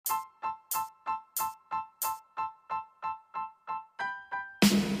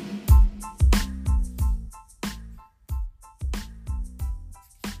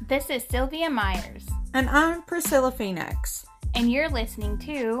This is Sylvia Myers. And I'm Priscilla Phoenix. And you're listening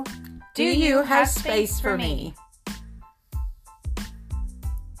to Do You Have Space for Me?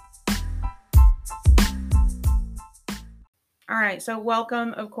 All right, so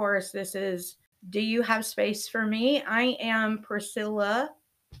welcome. Of course, this is Do You Have Space for Me? I am Priscilla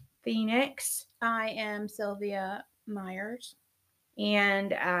Phoenix. I am Sylvia Myers.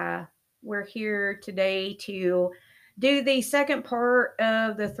 And we're here today to do the second part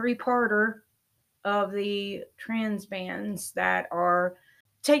of the three-parter of the trans bans that are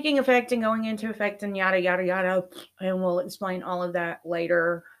taking effect and going into effect and yada, yada, yada. And we'll explain all of that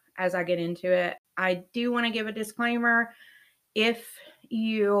later as I get into it. I do want to give a disclaimer. If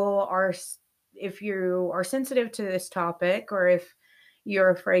you are sensitive to this topic, or if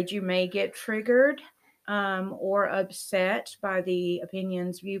you're afraid you may get triggered or upset by the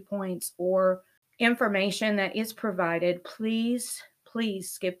opinions, viewpoints, or information that is provided, please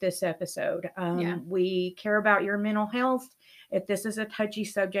skip this episode. We care about your mental health. If this is a touchy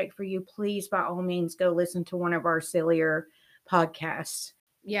subject for you, please, by all means, go listen to one of our sillier podcasts.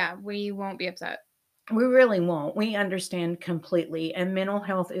 Yeah, we won't be upset. We really won't. We understand completely. And mental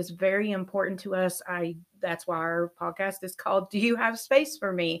health is very important to us. That's why our podcast is called Do You Have Space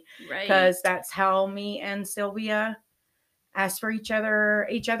for Me? Right. Because that's how me and Sylvia ask for each other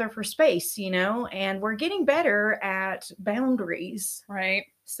for space, and we're getting better at boundaries. Right.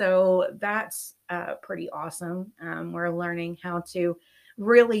 So that's pretty awesome. We're learning how to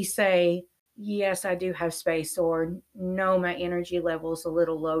really say, yes, I do have space, or no, my energy level's a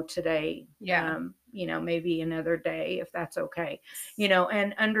little low today. Yeah. Maybe another day, if that's okay,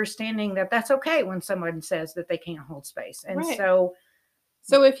 and understanding that that's okay when someone says that they can't hold space. And right.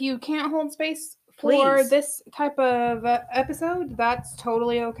 So if you can't hold space for this type of episode, that's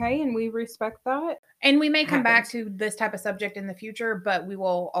totally okay. And we respect that. And we may come back to this type of subject in the future, but we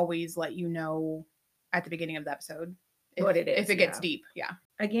will always let you know at the beginning of the episode what it is. If it gets deep. Yeah.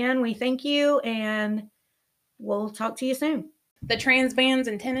 Again, we thank you, and we'll talk to you soon. The trans bans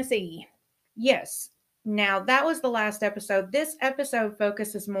in Tennessee. Yes. Now, that was the last episode. This episode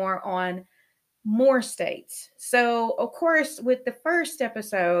focuses more on more states. So, of course, with the first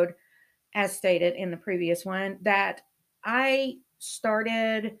episode, as stated in the previous one, that I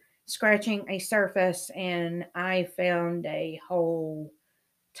started scratching a surface and I found a whole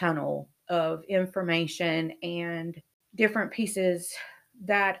tunnel of information and different pieces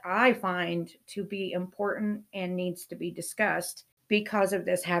that I find to be important and needs to be discussed because of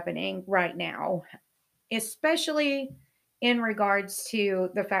this happening right now, especially in regards to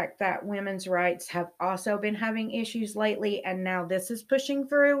the fact that women's rights have also been having issues lately, and now this is pushing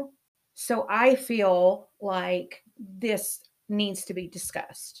through. So I feel like this needs to be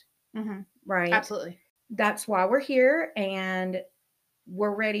discussed. Mm-hmm. Right? Absolutely. That's why we're here, and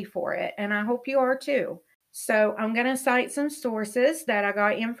we're ready for it. And I hope you are too. So I'm going to cite some sources that I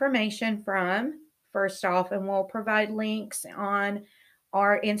got information from first off, and we'll provide links on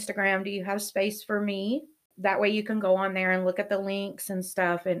our Instagram. Do You Have Space for Me? That way you can go on there and look at the links and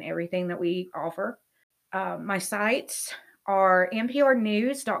stuff and everything that we offer. My sites are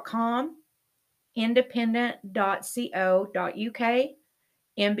nprnews.com, independent.co.uk,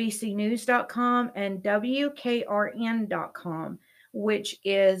 nbcnews.com, and wkrn.com, which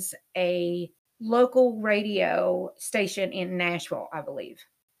is a local radio station in Nashville, I believe.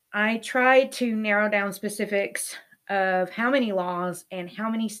 I tried to narrow down specifics of how many laws and how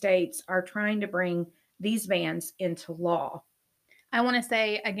many states are trying to bring these bans into law. I want to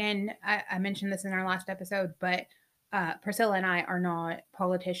say, again, I mentioned this in our last episode, but Priscilla and I are not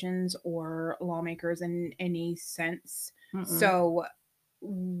politicians or lawmakers in any sense. Mm-mm. So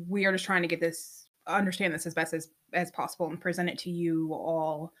we are just trying to understand this as best as possible and present it to you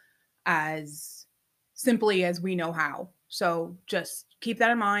all as simply as we know how. So just keep that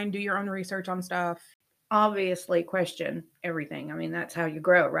in mind. Do your own research on stuff. Obviously, question everything. I mean, that's how you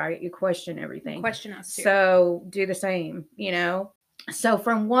grow, right? You question everything. Question us too. So do the same, So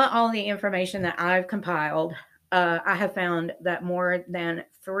from all the information that I've compiled, I have found that more than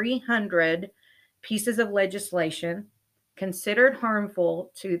 300 pieces of legislation considered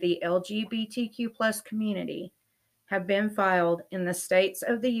harmful to the LGBTQ plus community have been filed in the states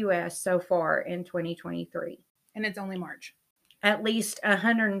of the U.S. so far in 2023. And it's only March. At least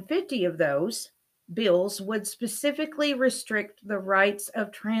 150 of those bills would specifically restrict the rights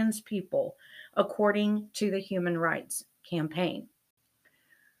of trans people, according to the Human Rights Campaign.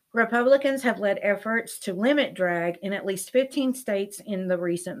 Republicans have led efforts to limit drag in at least 15 states in the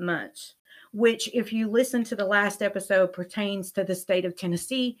recent months, which, if you listen to the last episode, pertains to the state of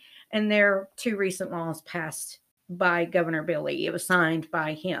Tennessee and their two recent laws passed by Governor Billy. It was signed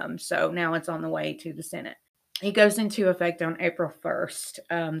by him. So now it's on the way to the Senate. It goes into effect on April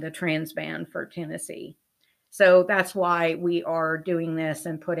 1st, the trans ban for Tennessee. So that's why we are doing this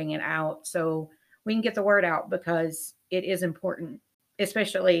and putting it out so we can get the word out, because it is important,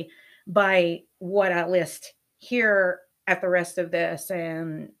 especially by what I list here at the rest of this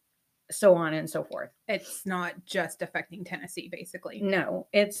and so on and so forth. It's not just affecting Tennessee, basically. No,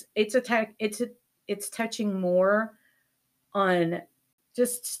 it's touching more on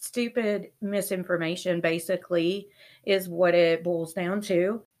just stupid misinformation, basically, is what it boils down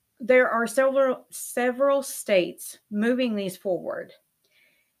to. There are several states moving these forward.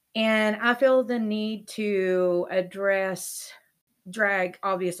 And I feel the need to address drag,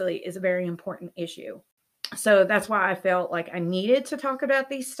 obviously, is a very important issue. So that's why I felt like I needed to talk about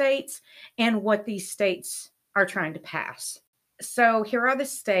these states and what these states are trying to pass. So here are the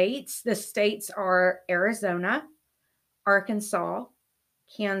states. The states are Arizona, Arkansas,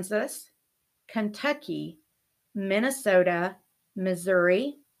 Kansas, Kentucky, Minnesota,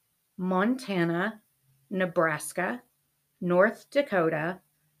 Missouri, Montana, Nebraska, North Dakota,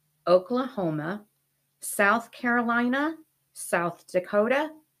 Oklahoma, South Carolina, South Dakota,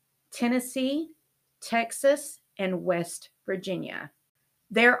 Tennessee, Texas, and West Virginia.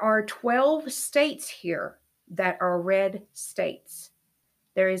 There are 12 states here that are red states.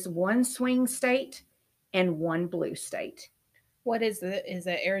 There is one swing state and one blue state. What is it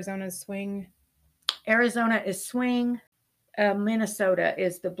Arizona's swing? Arizona is swing. Minnesota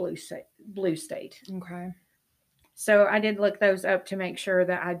is the blue state. Okay. So I did look those up to make sure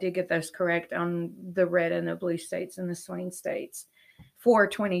that I did get those correct on the red and the blue states and the swing states for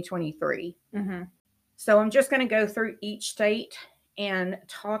 2023. Mm-hmm. So I'm just going to go through each state and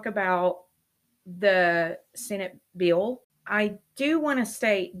talk about the Senate bill. I do want to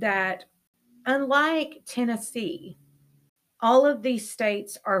state that unlike Tennessee, all of these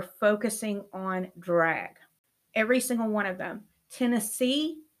states are focusing on drag. Every single one of them.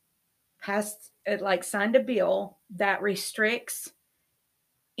 Tennessee signed a bill that restricts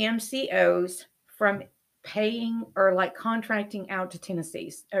MCOs from paying or contracting out to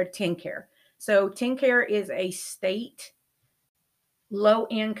Tennessee's or TennCare. So TennCare is a state low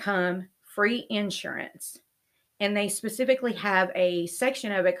income free insurance, and they specifically have a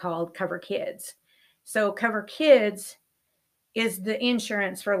section of it called Cover Kids. So Cover Kids is the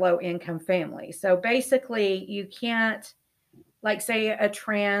insurance for low income families. So basically you can't, say a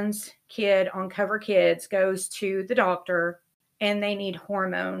trans kid on Cover Kids goes to the doctor and they need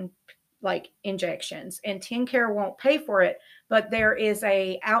hormone injections, and TennCare won't pay for it, but there is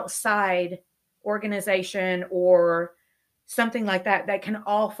a outside organization or something like that that can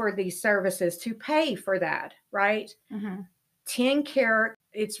offer these services to pay for that, right? Mm-hmm. TennCare,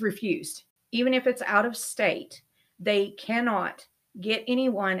 it's refused. Even if it's out of state, they cannot get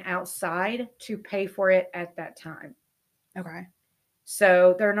anyone outside to pay for it at that time. Okay.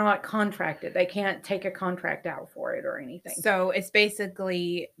 So they're not contracted. They can't take a contract out for it or anything. So it's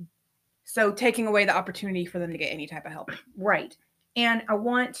basically taking away the opportunity for them to get any type of help. Right. And I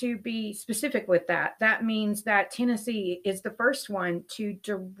want to be specific with that. That means that Tennessee is the first one to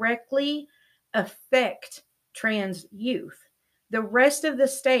directly affect trans youth. The rest of the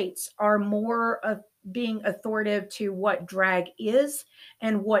states are more of being authoritative to what drag is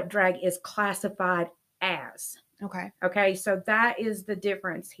and what drag is classified as. Okay. Okay, so that is the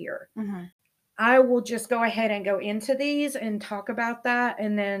difference here. Mm-hmm. I will just go ahead and go into these and talk about that.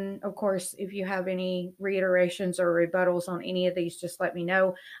 And then, of course, if you have any reiterations or rebuttals on any of these, just let me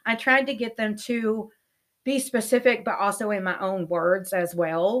know. I tried to get them to be specific, but also in my own words as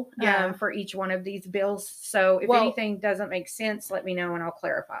well, for each one of these bills. So if anything doesn't make sense, let me know and I'll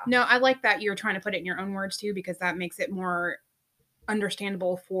clarify. No, I like that you're trying to put it in your own words too, because that makes it more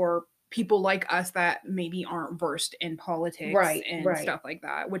understandable for people like us that maybe aren't versed in politics and stuff like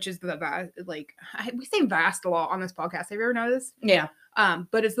that, which is the vast, we say vast a lot on this podcast. Have you ever noticed? Yeah.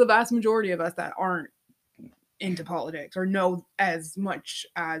 But it's the vast majority of us that aren't into politics or know as much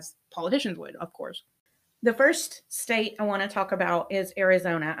as politicians would, of course. The first state I want to talk about is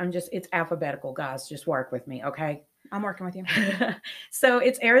Arizona. It's alphabetical, guys. Just work with me, okay? I'm working with you. So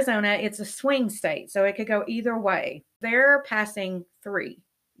it's Arizona. It's a swing state, so it could go either way. They're passing 3.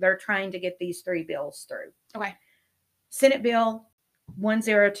 They're trying to get these 3 bills through. Okay. Senate Bill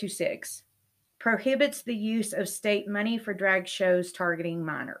 1026 prohibits the use of state money for drag shows targeting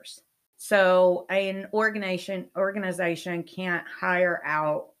minors. So an organization can't hire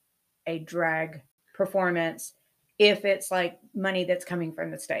out a drag performance if it's money that's coming from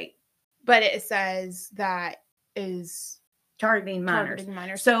the state. But it says that is targeting minors.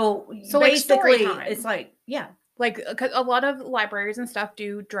 So basically story time. it's Like, 'cause a lot of libraries and stuff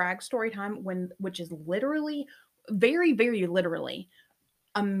do drag story time which is literally, very, very literally,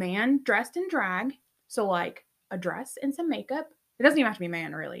 a man dressed in drag. So like a dress and some makeup. It doesn't even have to be a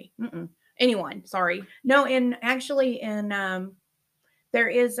man, really. Mm-mm. Anyone, sorry. No, and actually there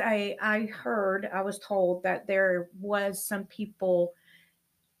is I was told that there was some people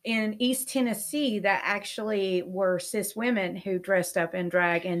in East Tennessee that actually were cis women who dressed up in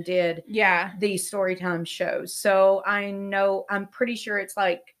drag and did Yeah. these storytime shows. So I'm pretty sure it's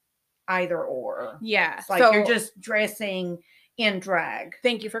like either or. Yeah. It's like you're just dressing in drag.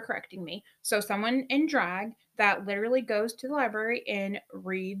 Thank you for correcting me. So someone in drag that literally goes to the library and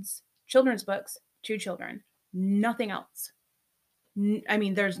reads children's books to children. Nothing else. I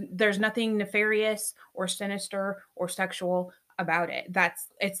mean, there's nothing nefarious or sinister or sexual about it.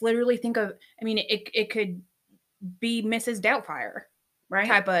 It's literally, it could be Mrs. Doubtfire, right?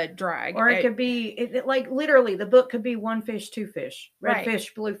 Type of drag. Or it could be like literally the book could be one fish, two fish, red Right.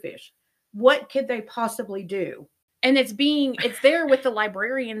 fish, blue fish. What could they possibly do? And it's there with the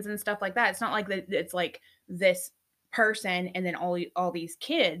librarians and stuff like that. It's not like that. It's like this person and then all these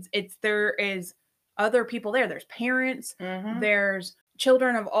kids. There is other people there. There's parents. Mhm. There's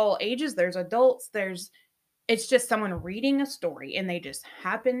children of all ages. There's adults. It's just someone reading a story, and they just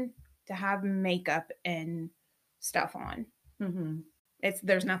happen to have makeup and stuff on. Mhm.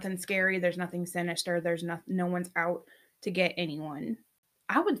 There's nothing scary. There's nothing sinister. There's no one's out to get anyone.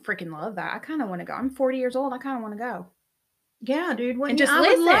 I would freaking love that. I kind of want to go. I'm 40 years old. I kind of want to go. Yeah, dude. And just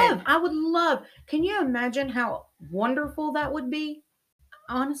listen. I would love. Can you imagine how wonderful that would be?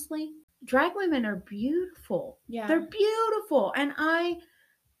 Honestly, drag women are beautiful. Yeah. They're beautiful. And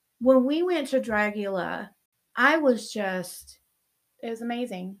when we went to Dragula, I was just... It was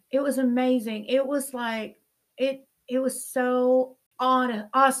amazing. It was amazing. It was like, it was so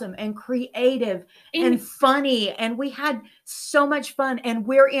awesome and creative and funny, and we had so much fun, and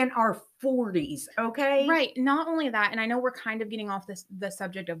we're in our 40s, okay? Right. Not only that, and I know we're kind of getting off the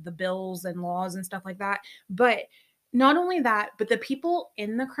subject of the bills and laws and stuff like that, but not only that, but the people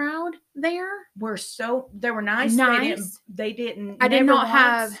in the crowd there they were nice. They didn't I did not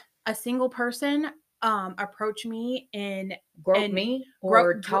have a single person approach me and grope me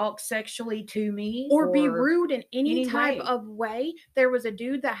or talk sexually to me or be rude in any type way. of way. There was a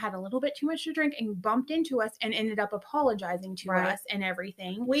dude that had a little bit too much to drink and bumped into us and ended up apologizing to us and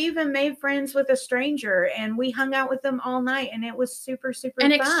everything. We even made friends with a stranger, and we hung out with them all night, and it was super, super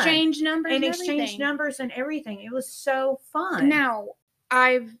and fun. Exchanged numbers and everything. It was so fun. Now,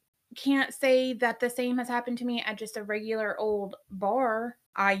 I can't say that the same has happened to me at just a regular old bar.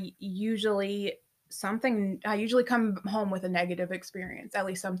 I usually come home with a negative experience. At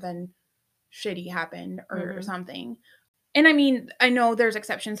least something shitty happened or something. And I mean, I know there's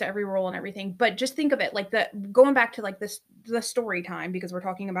exceptions to every rule and everything, but just think of it like going back to like the story time, because we're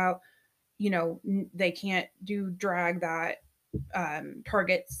talking about, they can't do drag that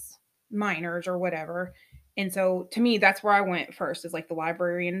targets minors or whatever. And so to me, that's where I went first, is like the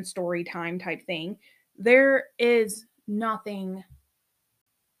librarian story time type thing. There is nothing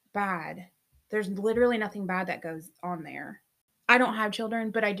bad. There's literally nothing bad that goes on there. I don't have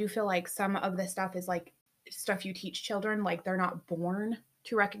children, but I do feel like some of this stuff is like stuff you teach children. Like, they're not born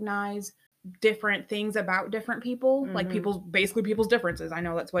to recognize different things about different people, like people's differences. I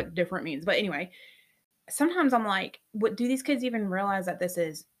know that's what different means. But anyway, sometimes I'm like, what do these kids even realize that this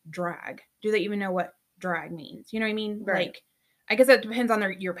is drag? Do they even know what drag means? You know what I mean? Right. Like, I guess that depends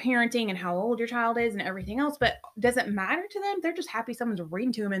on your parenting and how old your child is and everything else, but does it matter to them? They're just happy someone's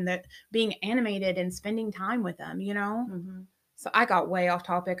reading to them and that being animated and spending time with them, So I got way off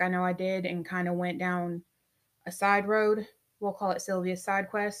topic. I know I did, and kind of went down a side road. We'll call it Sylvia's side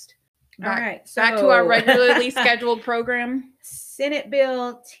quest. All right. So back to our regularly scheduled program. Senate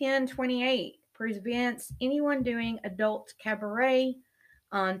Bill 1028 prevents anyone doing adult cabaret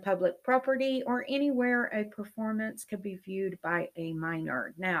on public property or anywhere a performance could be viewed by a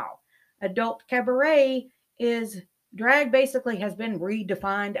minor. Now, adult cabaret drag basically has been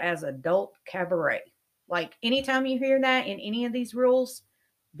redefined as adult cabaret. Like, anytime you hear that in any of these rules,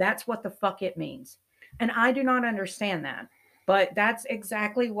 that's what the fuck it means. And I do not understand that, but that's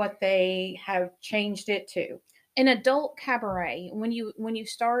exactly what they have changed it to. An adult cabaret, when you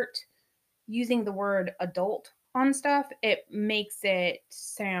start using the word adult on stuff, it makes it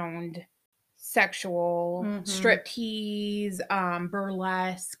sound sexual, striptease,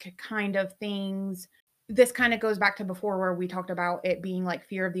 burlesque kind of things. This kind of goes back to before, where we talked about it being like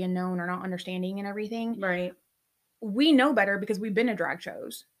fear of the unknown or not understanding and everything. Right. We know better because we've been to drag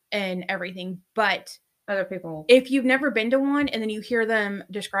shows and everything, but other people, if you've never been to one and then you hear them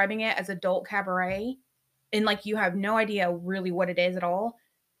describing it as adult cabaret, and like you have no idea really what it is at all,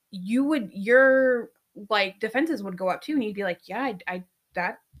 your like defenses would go up too, and you'd be like, yeah, I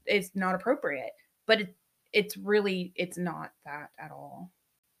that is not appropriate. But it's really, it's not that at all.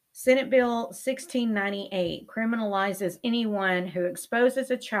 Senate Bill 1698 criminalizes anyone who exposes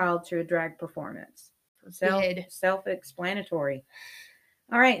a child to a drag performance. Self-explanatory.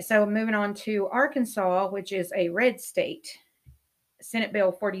 All right, so moving on to Arkansas, which is a red state. Senate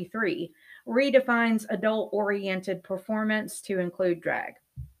Bill 43 redefines adult-oriented performance to include drag.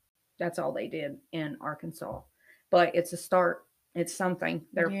 That's all they did in Arkansas. But it's a start. It's something.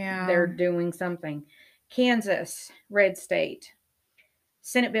 They're doing something. Kansas, red state.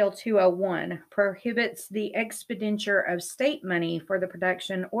 Senate Bill 201 prohibits the expenditure of state money for the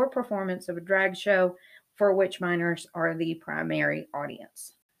production or performance of a drag show for which minors are the primary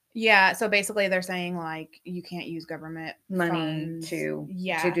audience. Yeah, so basically they're saying like you can't use government money funds to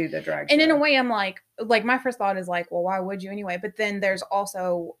do the drag show. And in a way I'm like my first thought is like, well, why would you anyway? But then there's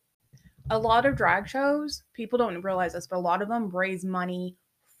also a lot of drag shows, people don't realize this, but a lot of them raise money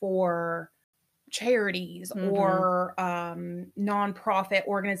for charities or nonprofit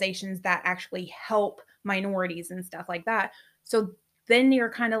organizations that actually help minorities and stuff like that. So then you're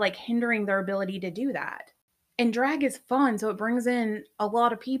kind of like hindering their ability to do that. And drag is fun, so it brings in a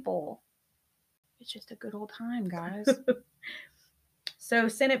lot of people. It's just a good old time, guys. So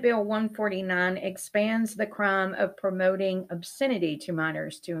Senate Bill 149 expands the crime of promoting obscenity to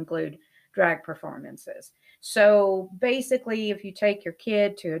minors to include drag performances. So basically, if you take your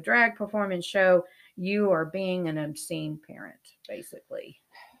kid to a drag performance show, you are being an obscene parent, basically,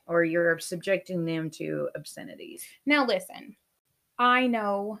 or you're subjecting them to obscenities. Now, listen, I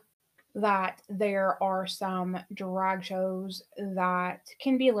know that there are some drag shows that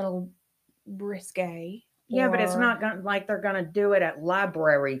can be a little risque. Yeah, but it's not like they're going to do it at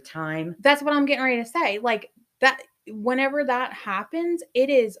library time. That's what I'm getting ready to say. Like that, whenever that happens, it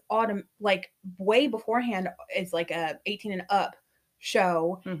is like way beforehand. It's like a 18 and up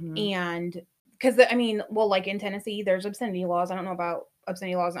show. And because I mean, well, like in Tennessee, there's obscenity laws. I don't know about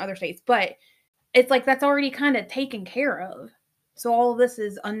obscenity laws in other states, but it's like that's already kind of taken care of. So all of this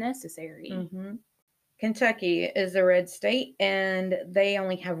is unnecessary. Kentucky is a red state, and they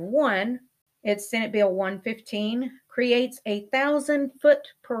only have one. It's Senate Bill 115, creates a 1,000-foot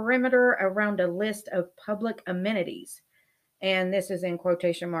perimeter around a list of public amenities. And this is in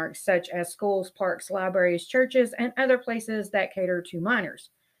quotation marks, such as schools, parks, libraries, churches, and other places that cater to minors.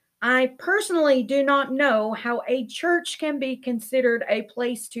 I personally do not know how a church can be considered a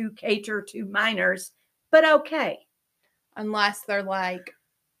place to cater to minors, but okay. Unless they're like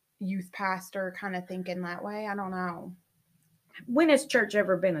youth pastor kind of thinking that way. I don't know. When has church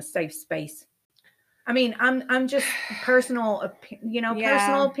ever been a safe space? I mean, I'm just personal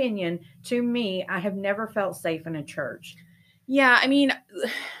opinion. To me, I have never felt safe in a church. Yeah, I mean,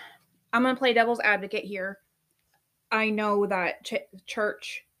 I'm going to play devil's advocate here. I know that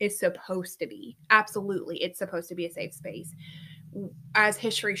church is supposed to be. Absolutely, it's supposed to be a safe space. As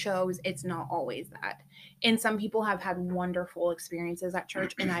history shows, it's not always that. And some people have had wonderful experiences at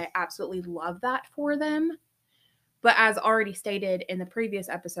church, and I absolutely love that for them. But as already stated in the previous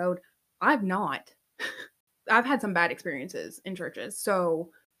episode, I've not. I've had some bad experiences in churches.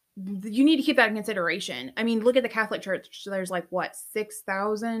 So you need to keep that in consideration. I mean, look at the Catholic Church. There's like,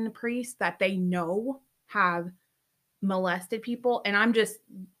 6,000 priests that they know have molested people. And I'm just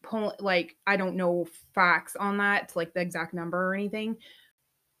I don't know facts on that, like the exact number or anything.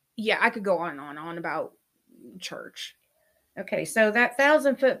 Yeah, I could go on and on about church. Okay, so that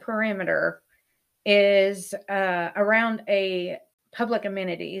 1,000-foot perimeter is around a public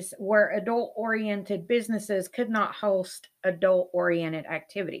amenities where adult-oriented businesses could not host adult-oriented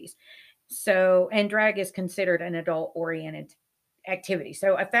activities. So, and drag is considered an adult-oriented activity.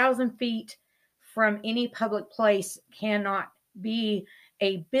 So 1,000 feet from any public place cannot be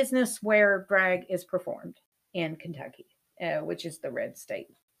a business where drag is performed in Kentucky, which is the red state.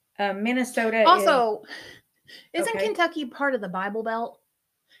 Minnesota also isn't Kentucky part of the Bible Belt?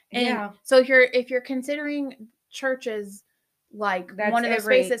 And yeah. So if you're considering churches like that's one of those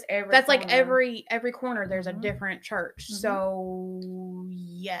spaces, that's corner. Like every corner there's a different church. So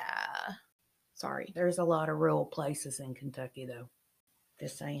yeah. Sorry. There's a lot of rural places in Kentucky though.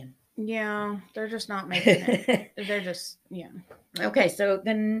 Just saying. Yeah, they're just not making it. They're just, yeah. Okay, so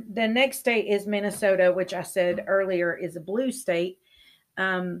then the next state is Minnesota, which I said earlier is a blue state.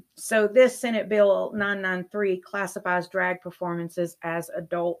 So this Senate Bill 993 classifies drag performances as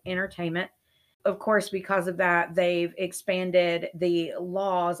adult entertainment. Of course, because of that, they've expanded the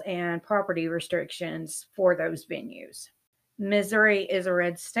laws and property restrictions for those venues. Missouri is a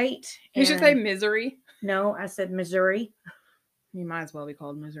red state. You should say Misery. No, I said Missouri. You might as well be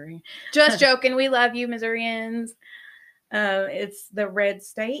called Missouri. Just joking. We love you, Missourians. It's the red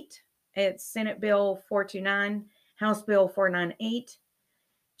state. It's Senate Bill 429, House Bill 498.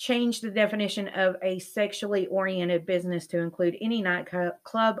 Change the definition of a sexually oriented business to include any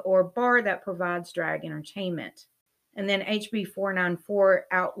nightclub or bar that provides drag entertainment. And then HB 494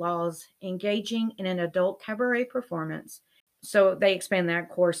 outlaws engaging in an adult cabaret performance. So they expand that, of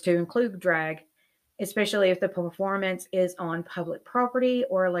course, to include drag, especially if the performance is on public property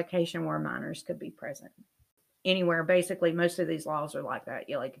or a location where minors could be present. Anywhere, basically, most of these laws are like that.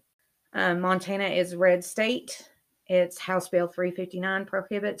 Montana is red state. It's House Bill 359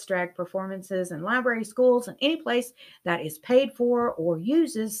 prohibits drag performances in library, schools, and any place that is paid for or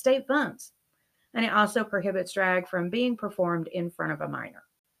uses state funds. And it also prohibits drag from being performed in front of a minor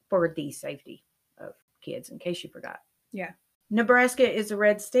for the safety of kids, in case you forgot. Yeah. Nebraska is a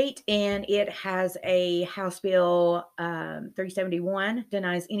red state, and it has a House Bill 371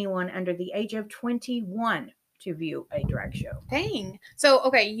 denies anyone under the age of 21 to view a drag show. Dang. So,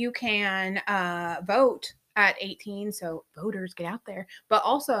 okay, you can vote at 18, so voters get out there. But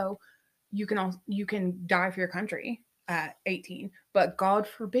also, you can die for your country at 18. But God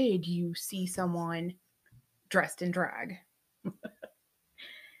forbid you see someone dressed in drag.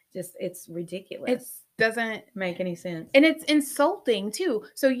 Just, it's ridiculous. It doesn't make any sense. And it's insulting too.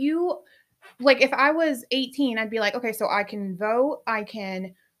 So you, like, if I was 18, I'd be like, okay, so I can vote, I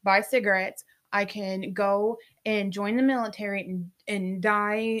can buy cigarettes, I can go and join the military and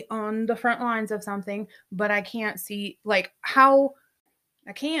die on the front lines of something, but I can't see, like, how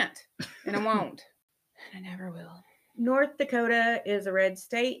I can't, and I won't, and I never will. North Dakota is a red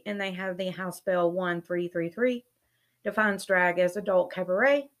state, and they have the House Bill 1333, defines drag as adult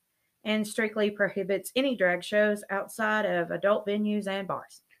cabaret, and strictly prohibits any drag shows outside of adult venues and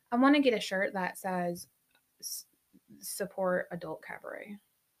bars. I want to get a shirt that says support adult cabaret.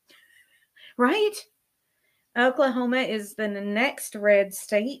 Right? Oklahoma is the next red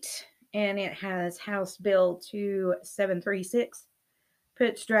state, and it has House Bill 2736,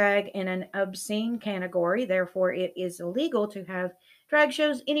 puts drag in an obscene category. Therefore, it is illegal to have drag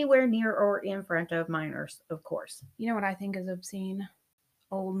shows anywhere near or in front of minors, of course. You know what I think is obscene?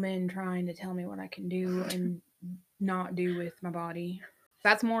 Old men trying to tell me what I can do and not do with my body.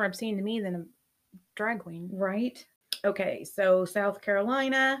 That's more obscene to me than a drag queen. Right? Okay, so South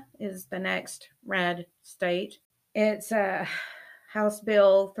Carolina is the next red state. It's House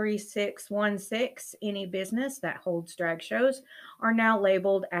Bill 3616. Any business that holds drag shows are now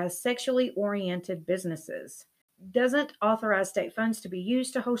labeled as sexually oriented businesses. Doesn't authorize state funds to be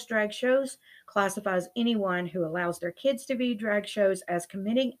used to host drag shows, classifies anyone who allows their kids to view drag shows as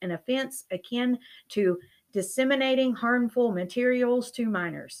committing an offense akin to disseminating harmful materials to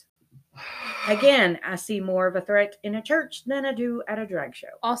minors. Again, I see more of a threat in a church than I do at a drag show.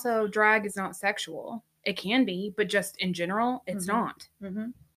 Also, drag is not sexual. It can be, but just in general, it's not. Mm-hmm.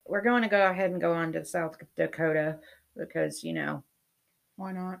 We're going to go ahead and go on to South Dakota because,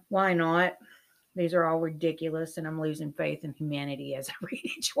 why not? Why not? These are all ridiculous, and I'm losing faith in humanity as I read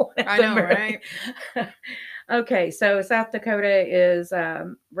each one. I know, right? Okay, so South Dakota is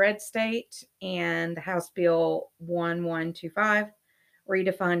red state, and House Bill 1125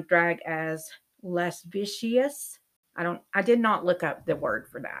 redefined drag as lascivious. I did not look up the word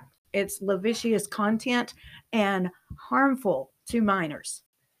for that. It's lascivious content and harmful to minors.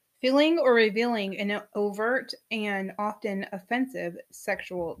 Feeling or revealing an overt and often offensive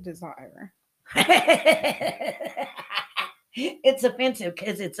sexual desire. It's offensive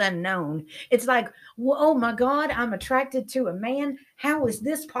because it's unknown. It's like, oh my God, I'm attracted to a man. How is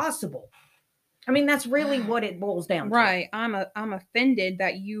this possible? I mean, that's really what it boils down to. Right. I'm offended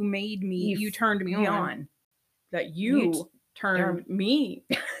that you made me, you turned me on. That you turned me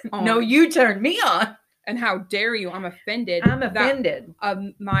on. No, you turned me on. And how dare you? I'm offended. I'm offended. Of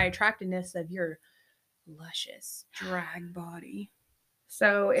my attractiveness of your luscious drag body.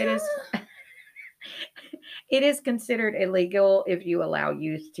 So it is... It is considered illegal if you allow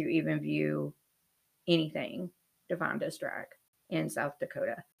youth to even view anything defined as drag in South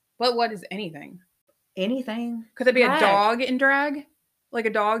Dakota. But what is anything? Anything. Could there be a dog in drag? Like a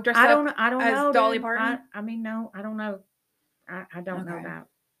dog dressed up I don't as know, Dolly Parton? I mean, no, I don't know. I don't know that.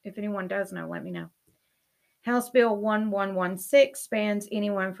 If anyone does know, let me know. House Bill 1116 bans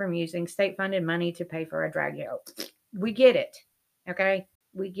anyone from using state-funded money to pay for a drag show. We get it. Okay?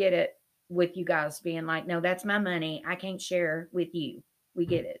 We get it. With you guys being like, no, that's my money. I can't share with you. We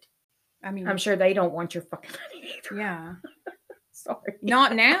get it. I mean, I'm sure they don't want your fucking money either. Yeah. Sorry.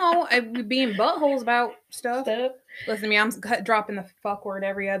 Not now. I would be in buttholes about stuff. Stuff. Listen to me, I'm dropping the fuck word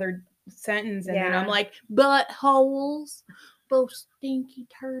every other sentence, and then I'm Yeah. like, buttholes, both stinky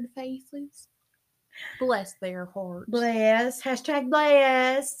turd faces. Bless their hearts. Bless. Hashtag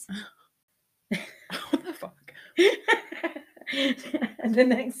bless. What the fuck? The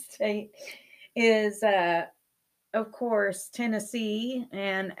next state is, of course, Tennessee.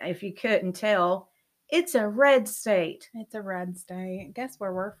 And if you couldn't tell, it's a red state. It's a red state. Guess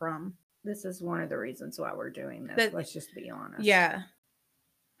where we're from? This is one of the reasons why we're doing this. The- Let's just be honest. Yeah.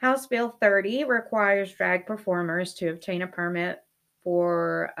 House Bill 30 requires drag performers to obtain a permit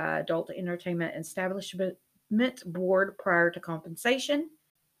for adult entertainment establishment board prior to compensation.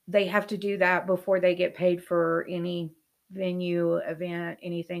 They have to do that before they get paid for any venue, event,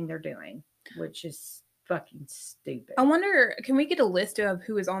 anything they're doing, which is fucking stupid. I wonder, can we get a list of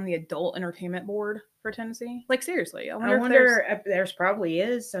who is on the adult entertainment board for Tennessee? Like, seriously. I wonder if there's probably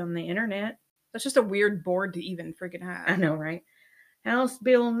is on the internet. that's just a weird board to even freaking have. I know, right? House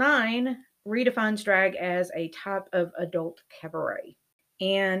Bill 9 redefines drag as a type of adult cabaret.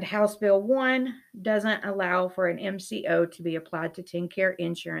 And House Bill 1 doesn't allow for an MCO to be applied to TennCare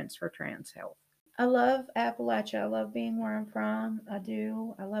insurance for trans health. I love Appalachia. I love being where I'm from. I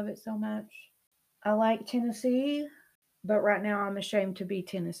do. I love it so much. I like Tennessee, but right now I'm ashamed to be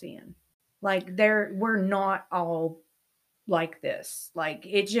Tennessean. Like, we're not all like this. Like,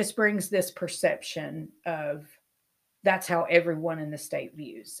 it just brings this perception of that's how everyone in the state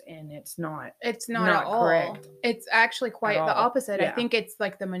views, and it's not at all correct. It's actually quite the opposite. Yeah. I think it's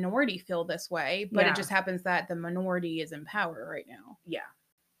like the minority feel this way, but Yeah. it just happens that the minority is in power right now. Yeah.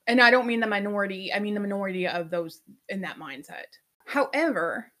 And I don't mean the minority, I mean the minority of those in that mindset.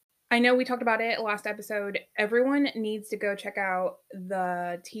 However, I know we talked about it last episode. Everyone needs to go check out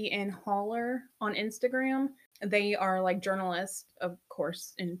the TN Holler on Instagram. They are like journalists, of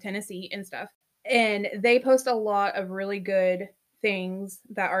course, in Tennessee and stuff. And they post a lot of really good things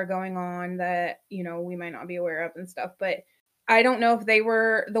that are going on that, you know, we might not be aware of and stuff. But I don't know if they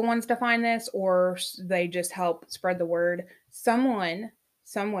were the ones to find this or they just help spread the word. Someone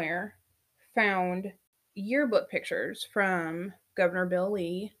somewhere found yearbook pictures from Governor Bill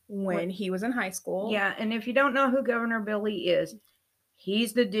Lee when he was in high school. Yeah, and if you don't know who Governor Bill Lee is,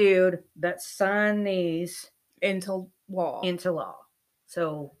 he's the dude that signed these into law.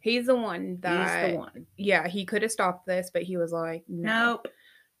 So he's the one that he's the one. Yeah, he could have stopped this, but he was like, no. Nope.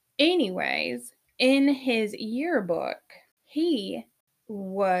 Anyways, in his yearbook,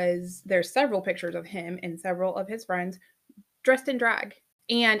 there's several pictures of him and several of his friends dressed in drag.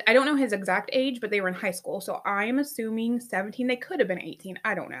 And I don't know his exact age, but they were in high school. So I'm assuming 17. They could have been 18.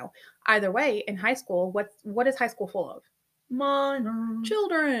 I don't know. Either way, in high school, what is high school full of? Minor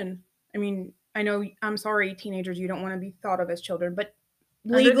children. I mean, I know, I'm sorry, teenagers, you don't want to be thought of as children, but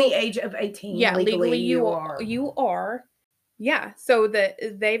under the age of 18. Yeah, legally you are. Yeah, so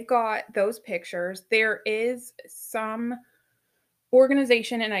they've got those pictures. There is some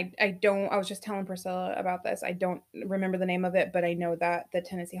organization, and I was just telling Priscilla about this. I don't remember the name of it, but I know that the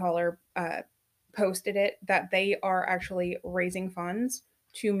Tennessee Holler posted it, that they are actually raising funds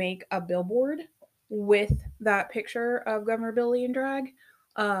to make a billboard with that picture of Governor Bill Lee in drag.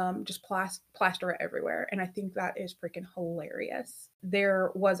 Just plaster it everywhere, and I think that is freaking hilarious.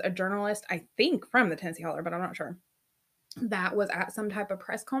 There was a journalist, I think from the Tennessee Holler, but I'm not sure, that was at some type of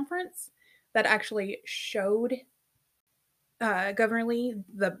press conference that actually showed Governor Lee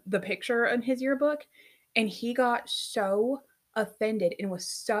the picture in his yearbook, and he got so offended and was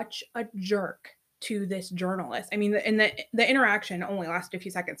such a jerk to this journalist. I mean, the interaction only lasted a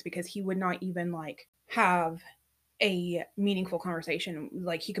few seconds because he would not even like have a meaningful conversation.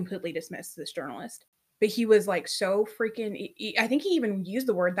 Like, he completely dismissed this journalist, but he was like so freaking, I think he even used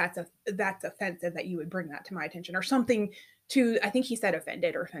the word that's offensive, that you would bring that to my attention or something. I think he said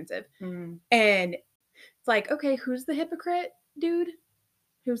offended or offensive. And it's like, okay, who's the hypocrite, dude?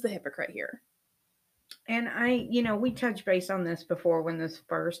 Who's the hypocrite here? And we touched base on this before when this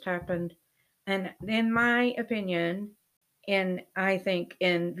first happened, and in my opinion, and I think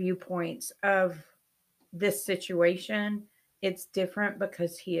in viewpoints of this situation, it's different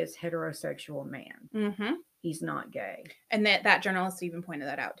because he is heterosexual man. Mm-hmm. He's not gay. And that journalist even pointed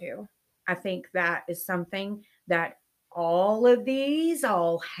that out too. I think that is something that all of these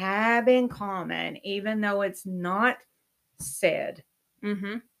all have in common, even though it's not said.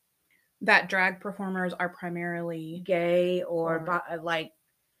 Mm-hmm. That drag performers are primarily gay or like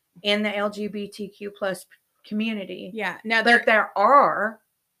in the LGBTQ plus community. Yeah. Now there are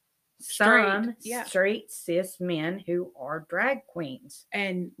some straight cis men who are drag queens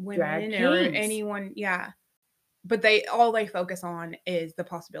and women or anyone. Yeah. but they focus on is the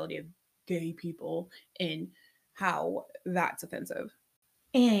possibility of gay people and how that's offensive.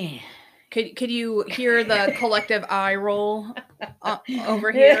 Eh. Could you hear the collective eye roll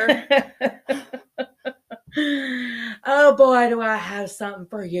over here? Oh boy, do I have something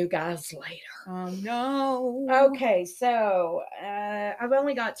for you guys later. Oh no. Okay, so I've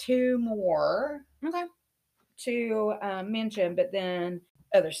only got two more Okay. to mention, but then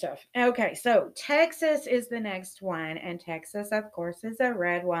other stuff. Okay, so Texas is the next one, and Texas, of course, is a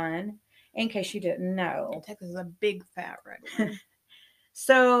red one, in case you didn't know. Texas is a big fat red one.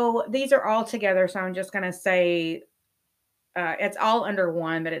 So these are all together, so I'm just going to say it's all under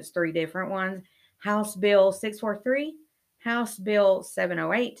one, but it's three different ones. House Bill 643, House Bill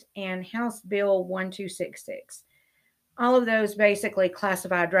 708, and House Bill 1266. All of those basically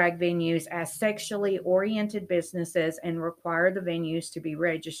classify drag venues as sexually oriented businesses and require the venues to be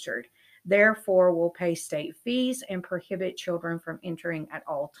registered. Therefore, will pay state fees and prohibit children from entering at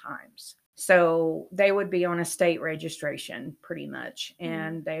all times. So they would be on a state registration pretty much,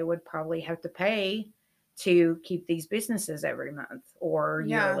 and they would probably have to pay to keep these businesses every month or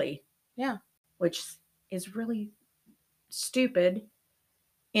yearly. Yeah. Which is really stupid.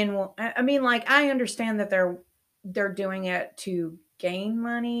 I mean, like, I understand that they're doing it to gain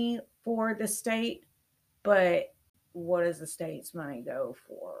money for the state, but what does the state's money go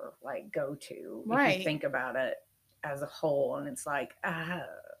for? Like, go to, Right. if you think about it as a whole, and it's like, All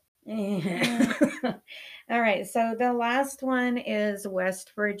right, so the last one is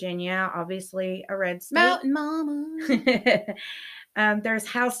West Virginia, obviously a red state. Mountain Mama. There's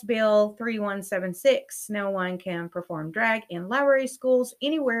House Bill 3176. No one can perform drag in library schools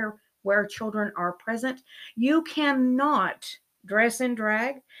anywhere where children are present. You cannot dress in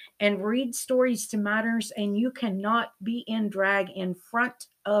drag and read stories to minors, and you cannot be in drag in front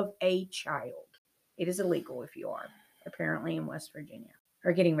of a child. It is illegal if you are, apparently, in West Virginia,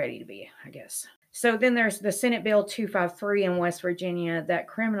 or getting ready to be, I guess. So then there's the Senate Bill 253 in West Virginia that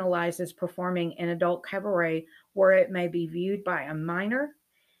criminalizes performing in adult cabaret where it may be viewed by a minor.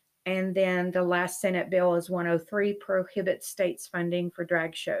 And then the last Senate bill is 103, prohibits states funding for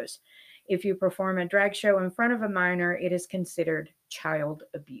drag shows. If you perform a drag show in front of a minor, it is considered child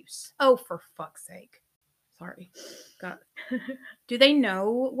abuse. Oh, for fuck's sake. Sorry. God. Do they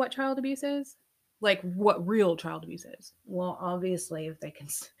know what child abuse is? Like what real child abuse is? Well, obviously, if they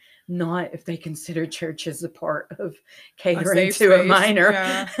consider church as a part of catering to a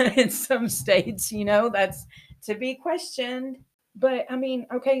minor in some states, that's to be questioned. But I mean,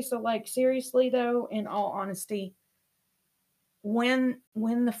 okay, so like seriously though, in all honesty, when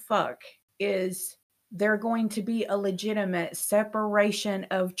the fuck is there going to be a legitimate separation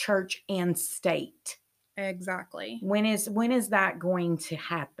of church and state? Exactly. When is that going to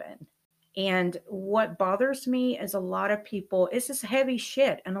happen? And what bothers me is a lot of people, it's just heavy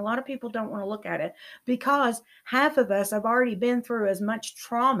shit. And a lot of people don't want to look at it because half of us have already been through as much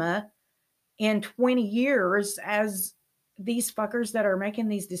trauma in 20 years as these fuckers that are making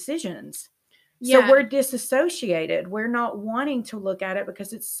these decisions. Yeah. So we're disassociated. We're not wanting to look at it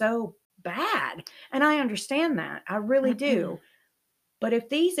because it's so bad. And I understand that. I really do. But if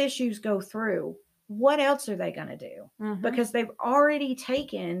these issues go through, what else are they going to do? Because they've already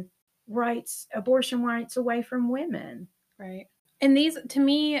taken abortion rights away from women. Right. And these, to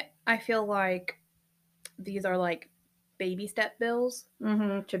me, I feel like these are like baby step bills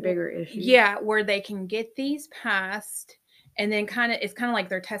to bigger issues. Yeah, where they can get these passed, and then it's kind of like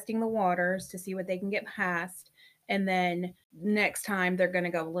they're testing the waters to see what they can get passed, and then next time they're going to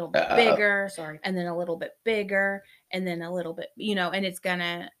go a little bit bigger, and then a little bit bigger, and then a little bit, and it's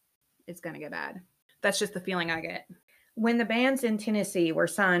gonna get bad. That's just the feeling I get. When the bans in Tennessee were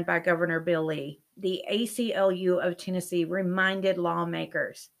signed by Governor Bill Lee, the ACLU of Tennessee reminded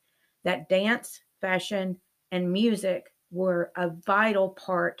lawmakers that dance, fashion, and music were a vital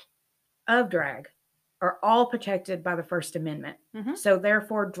part of drag, are all protected by the First Amendment. So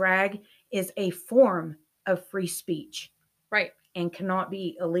therefore, drag is a form of free speech. Right. And cannot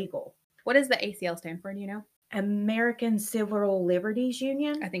be illegal. What does the ACL stand for? Do you know? American Civil Liberties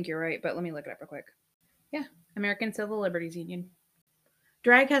Union? I think you're right, but let me look it up real quick. Yeah, American Civil Liberties Union.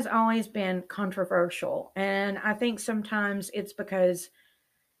 Drag has always been controversial, and I think sometimes it's because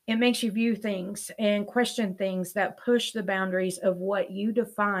it makes you view things and question things that push the boundaries of what you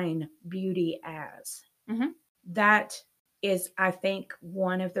define beauty as. That is, I think,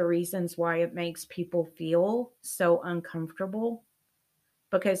 one of the reasons why it makes people feel so uncomfortable,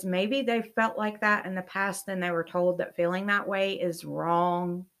 because maybe they felt like that in the past and they were told that feeling that way is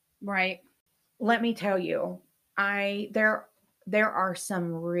wrong. Right. Let me tell you, there are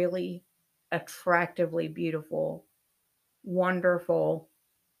some really attractively beautiful, wonderful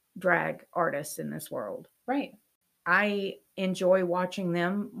drag artists in this world. Right. I enjoy watching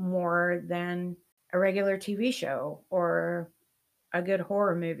them more than a regular TV show or a good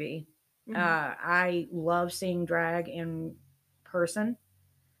horror movie. I love seeing drag in person.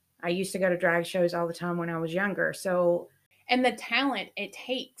 I used to go to drag shows all the time when I was younger. So, and the talent it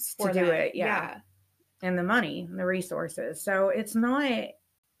takes to do it, yeah. And the money and the resources. So it's not,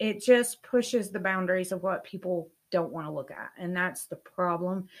 it just pushes the boundaries of what people don't want to look at. And that's the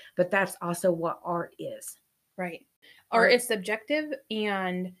problem. But that's also what art is. Right. Art is subjective,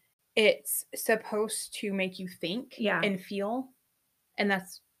 and it's supposed to make you think and feel. And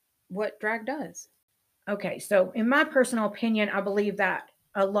that's what drag does. Okay. So in my personal opinion, I believe that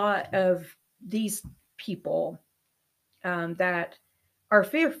a lot of these people that are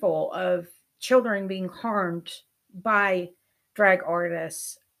fearful of children being harmed by drag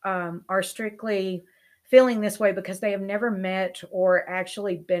artists are strictly feeling this way because they have never met or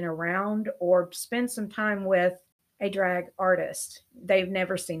actually been around or spent some time with a drag artist. They've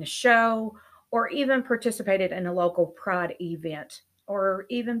never seen a show or even participated in a local pride event or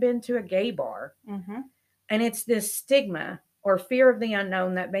even been to a gay bar. And it's this stigma or fear of the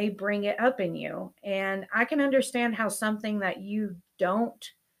unknown that may bring it up in you. And I can understand how something that you don't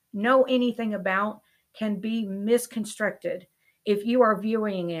know anything about can be misconstructed if you are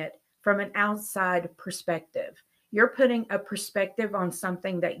viewing it from an outside perspective. You're putting a perspective on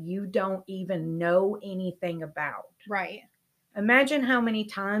something that you don't even know anything about. Right. Imagine how many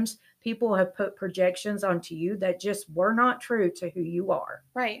times people have put projections onto you that just were not true to who you are.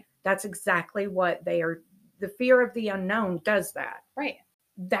 Right. That's exactly what they are. The fear of the unknown does that. Right.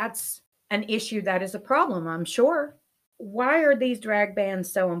 That's an issue that is a problem, I'm sure. Why are these drag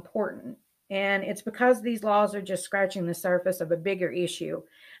bans so important? And it's because these laws are just scratching the surface of a bigger issue,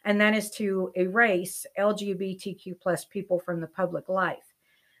 and that is to erase LGBTQ plus people from the public life.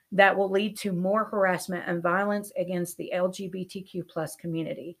 That will lead to more harassment and violence against the LGBTQ plus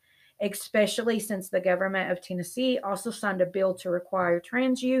community, especially since the government of Tennessee also signed a bill to require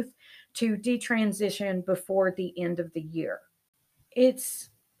trans youth to detransition before the end of the year. It's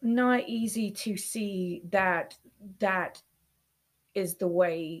not easy to see that that is the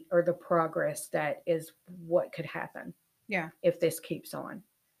way or the progress that is what could happen. Yeah. If this keeps on.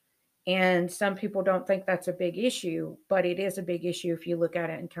 And some people don't think that's a big issue, but it is a big issue if you look at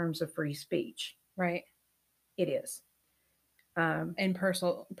it in terms of free speech. Right. It is. And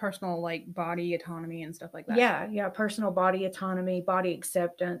personal like body autonomy and stuff like that. Yeah. Personal body autonomy, body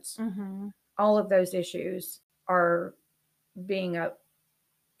acceptance. All of those issues are being up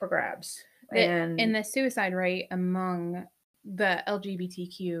for grabs. And the suicide rate among the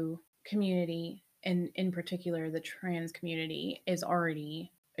LGBTQ community, and in particular the trans community, is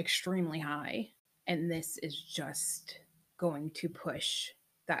already extremely high. And this is just going to push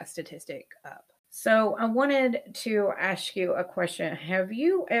that statistic up. So I wanted to ask you a question. Have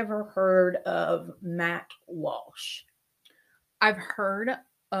you ever heard of Matt Walsh? I've heard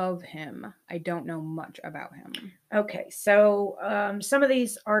of him. I don't know much about him. Okay, so some of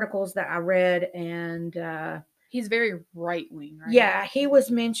these articles that I read, and he's very right-wing, right? Yeah, he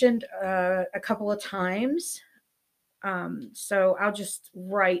was mentioned a couple of times. So I'll just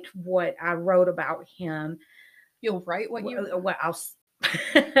write what I wrote about him. You'll write what you... Well,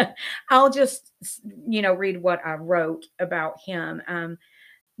 I'll just, read what I wrote about him.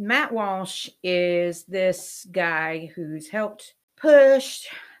 Matt Walsh is this guy who's helped push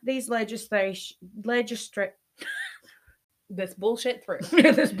these this bullshit through.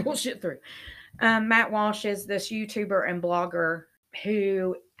 This bullshit through. Matt Walsh is this YouTuber and blogger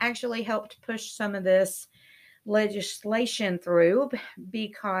who actually helped push some of this legislation through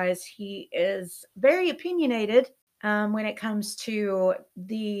because he is very opinionated when it comes to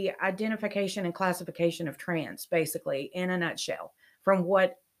the identification and classification of trans, basically, in a nutshell, from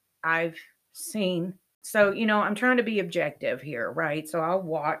what I've seen. So, I'm trying to be objective here, right? So I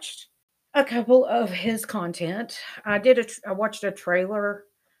watched a couple of his content. I watched a trailer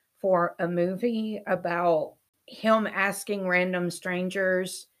for a movie about him asking random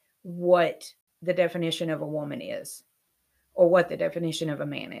strangers what the definition of a woman is or what the definition of a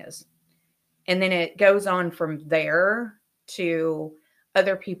man is. And then it goes on from there to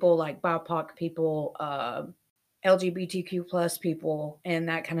other people like BIPOC people, LGBTQ plus people, and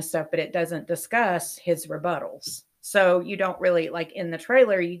that kind of stuff. But it doesn't discuss his rebuttals. So you don't really, like in the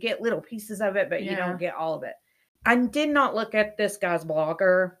trailer, you get little pieces of it, but you don't get all of it. I did not look at this guy's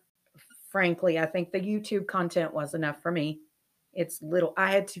blogger. Frankly, I think the YouTube content was enough for me. It's little.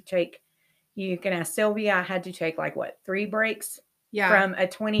 I had to take, you can ask Sylvia, I had to take 3 breaks Yeah. from a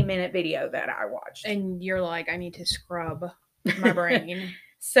 20-minute video that I watched. And you're like, I need to scrub my brain.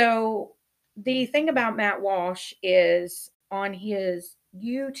 So the thing about Matt Walsh is on his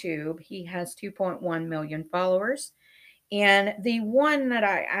YouTube, he has 2.1 million followers. And the one that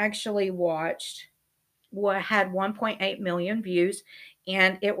I actually watched had 1.8 million views.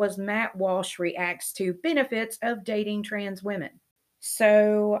 And it was Matt Walsh reacts to benefits of dating trans women.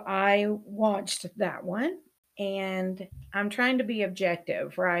 So I watched that one, and I'm trying to be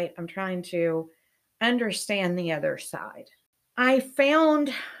objective, right? I'm trying to understand the other side. I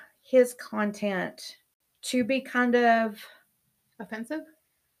found his content to be kind of Offensive?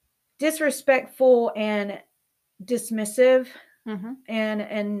 disrespectful and dismissive Mm-hmm.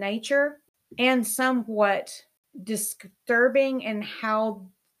 in nature, and somewhat disturbing in how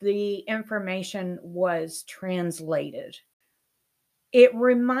the information was translated. It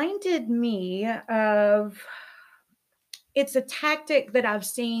reminded me of, it's a tactic that I've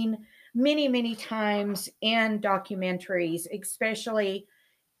seen many, many times in documentaries, especially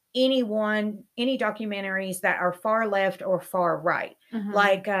any documentaries that are far left or far right. Mm-hmm.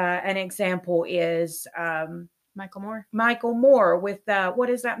 Like an example is Michael Moore with what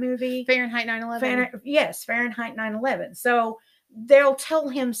is that movie? Fahrenheit 9/11. Yes, Fahrenheit 9/11. So they'll tell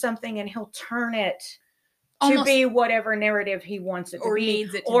him something and he'll turn it to be whatever narrative he wants it to be,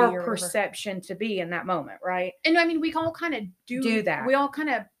 needs it to or be, or perception to be in that moment, right? And I mean, we all kind of do that. We all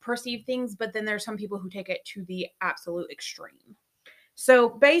kind of perceive things, but then there's some people who take it to the absolute extreme. So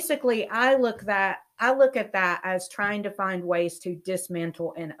basically, I look at that as trying to find ways to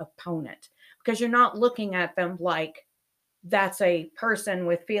dismantle an opponent, because you're not looking at them like that's a person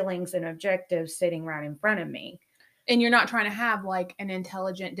with feelings and objectives sitting right in front of me. And you're not trying to have like an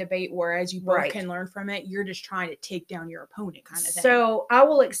intelligent debate whereas you both can learn from it. You're just trying to take down your opponent kind of thing. So I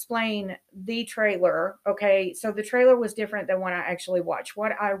will explain the trailer. Okay. So the trailer was different than what I actually watched.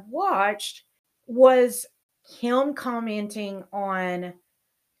 What I watched was him commenting on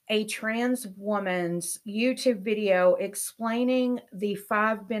a trans woman's YouTube video explaining the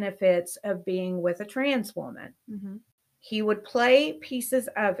 5 benefits of being with a trans woman. Mm-hmm. He would play pieces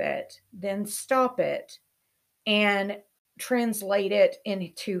of it, then stop it, and translate it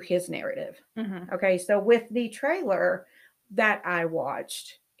into his narrative. Mm-hmm. Okay, so with the trailer that I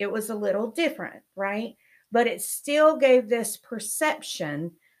watched, it was a little different, right? But it still gave this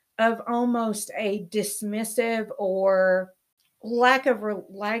perception of almost a dismissive or lack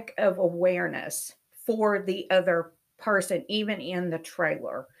of awareness for the other person, even in the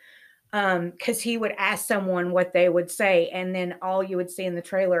trailer. Because he would ask someone what they would say, and then all you would see in the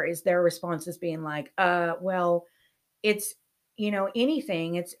trailer is their responses being like, well, it's,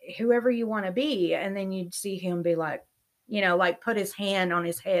 anything, it's whoever you want to be. And then you'd see him be like, like put his hand on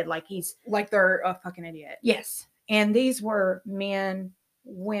his head like he's like they're a fucking idiot. Yes. And these were men,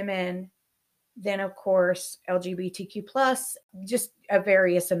 women, then of course LGBTQ plus, just a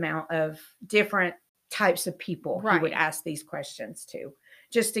various amount of different types of people he would ask these questions to,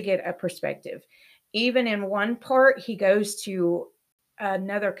 just to get a perspective. Even in one part, he goes to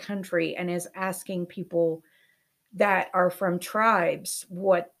another country and is asking people that are from tribes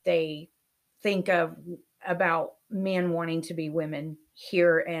what they think about men wanting to be women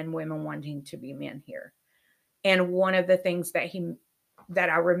here and women wanting to be men here. And one of the things that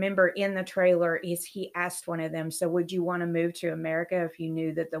I remember in the trailer is he asked one of them, so would you want to move to America if you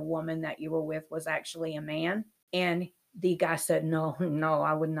knew that the woman that you were with was actually a man? And the guy said, no,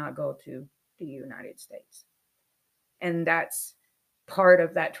 I would not go to the United States. And that's part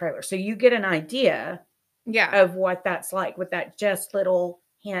of that trailer. So you get an idea of what that's like with that just little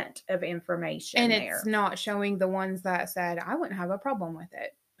hint of information. And it's not showing the ones that said, I wouldn't have a problem with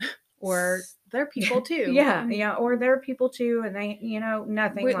it. Or they're people too. Yeah. Or they're people too. And they,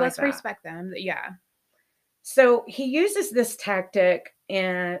 nothing like that. Let's respect them. Yeah. So he uses this tactic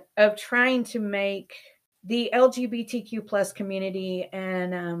of trying to make the LGBTQ plus community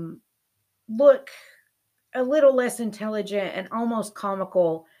and look a little less intelligent and almost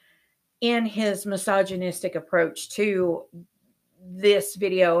comical in his misogynistic approach to this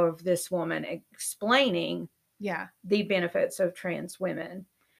video of this woman explaining the benefits of trans women.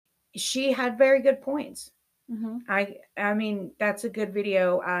 She had very good points. Mm-hmm. I mean, that's a good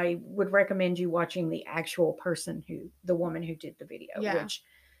video. I would recommend you watching the actual person the woman who did the video, which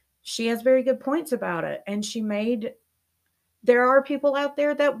she has very good points about it. And there are people out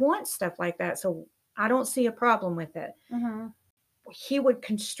there that want stuff like that. So I don't see a problem with it. Mm-hmm. He would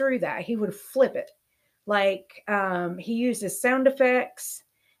construe that. He would flip it. Like he uses sound effects,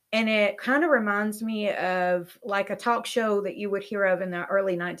 and it kind of reminds me of like a talk show that you would hear of in the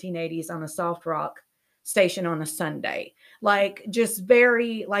early 1980s on a soft rock station on a Sunday. Like just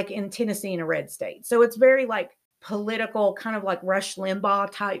very like in Tennessee in a red state. So it's very like political, kind of like Rush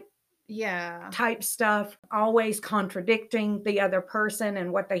Limbaugh type stuff, always contradicting the other person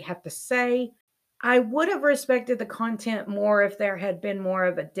and what they have to say. I would have respected the content more if there had been more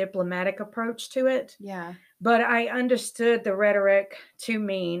of a diplomatic approach to it. Yeah. But I understood the rhetoric to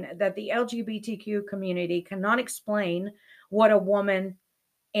mean that the LGBTQ community cannot explain what a woman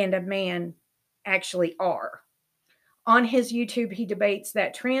and a man actually are. On his YouTube, he debates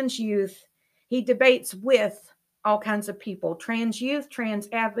that trans youth, he debates with all kinds of people, trans youth, trans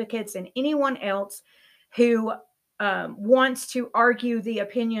advocates, and anyone else who wants to argue the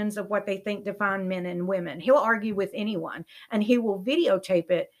opinions of what they think define men and women. He'll argue with anyone and he will videotape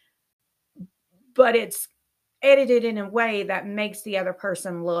it, but it's edited in a way that makes the other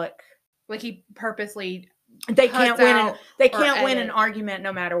person look like he purposely they can't win an edit. argument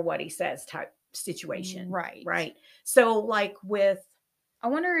no matter what he says type situation. Right. So like I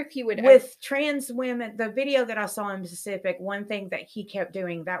wonder if he would with trans women, the video that I saw in Pacific, one thing that he kept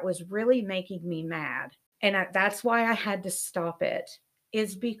doing that was really making me mad, and that's why I had to stop it,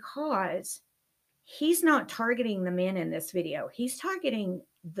 is because he's not targeting the men in this video. He's targeting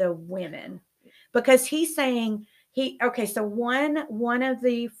the women, because he's saying so one of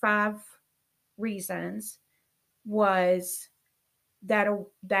the 5 reasons was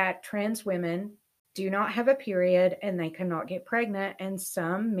that trans women do not have a period and they cannot get pregnant, and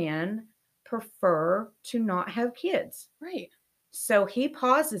some men prefer to not have kids. Right. So he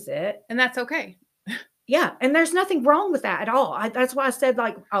pauses it, and that's okay. Yeah, and there's nothing wrong with that at all. That's why I said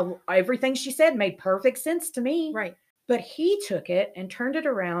like everything she said made perfect sense to me. Right. But he took it and turned it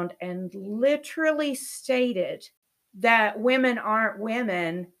around and literally stated that women aren't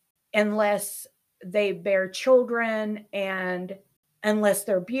women unless they bear children and unless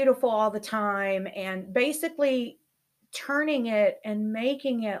they're beautiful all the time, and basically turning it and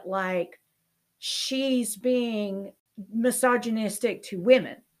making it like she's being misogynistic to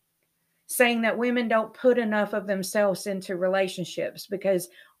women, saying that women don't put enough of themselves into relationships because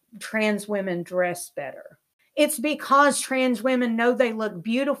trans women dress better. It's because trans women know they look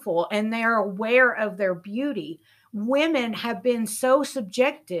beautiful and they're aware of their beauty. Women have been so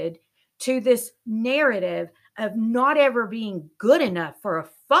subjected to this narrative of not ever being good enough for a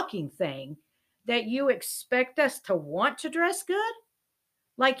fucking thing that you expect us to want to dress good.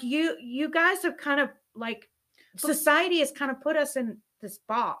 Like you guys have kind of like, society has kind of put us in this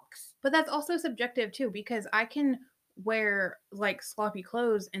box. But that's also subjective too, because I can wear like sloppy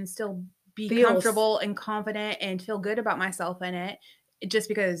clothes and still be comfortable and confident and feel good about myself in it, just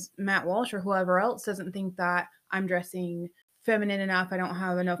because Matt Walsh or whoever else doesn't think that I'm dressing feminine enough. I don't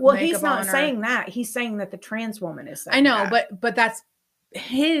have enough makeup on. He's not saying that. He's saying that the trans woman is saying I know, that. but that's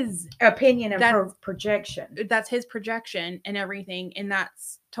his opinion and projection. That's his projection and everything, and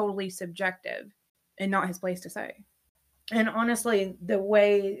that's totally subjective and not his place to say. And honestly, the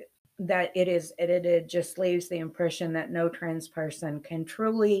way that it is edited just leaves the impression that no trans person can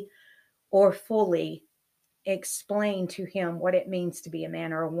truly or fully explain to him what it means to be a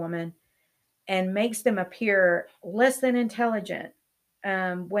man or a woman, and makes them appear less than intelligent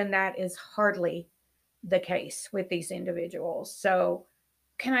when that is hardly the case with these individuals. So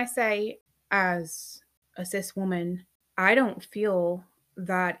can I say, as a cis woman, I don't feel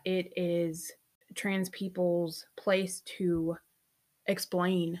that it is trans people's place to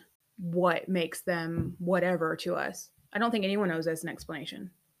explain what makes them whatever to us. I don't think anyone owes us an explanation.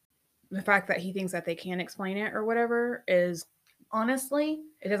 The fact that he thinks that they can't explain it or whatever is, honestly,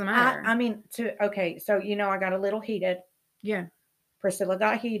 it doesn't matter. I mean, so I got a little heated. Yeah. Priscilla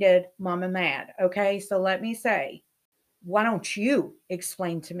got heated, Mama mad. Okay, so let me say, why don't you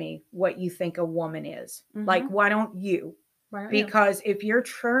explain to me what you think a woman is? Mm-hmm. Like, why don't you? Because if you're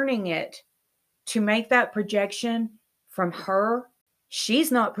turning it to make that projection from her, she's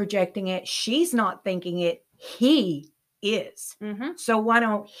not projecting it. She's not thinking it. He is. Mm-hmm. So why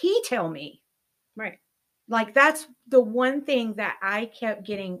don't he tell me? Right. Like, that's the one thing that I kept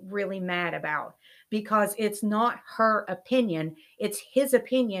getting really mad about, because it's not her opinion, it's his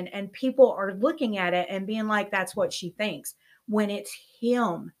opinion. And people are looking at it and being like, that's what she thinks, when it's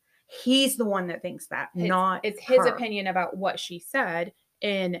him. He's the one that thinks that, it's his opinion about what she said,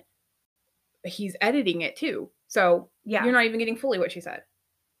 and he's editing it too. So yeah, you're not even getting fully what she said.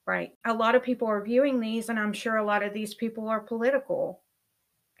 Right. A lot of people are viewing these, and I'm sure a lot of these people are political.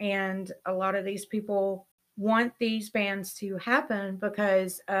 And a lot of these people want these bans to happen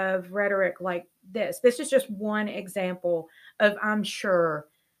because of rhetoric like this. This is just one example of, I'm sure,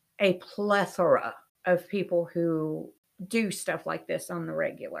 a plethora of people who do stuff like this on the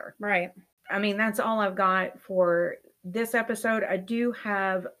regular. Right. I mean, that's all I've got for this episode. I do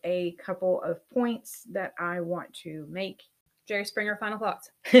have a couple of points that I want to make. Jerry Springer, final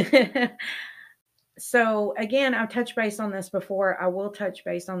thoughts. So, again, I've touched base on this before. I will touch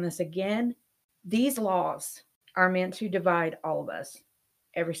base on this again. These laws are meant to divide all of us,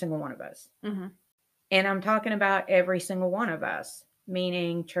 every single one of us. Mm-hmm. And I'm talking about every single one of us,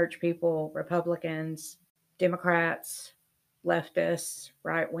 meaning church people, Republicans, Democrats, leftists,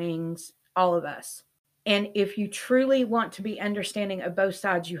 right wings, all of us. And if you truly want to be understanding of both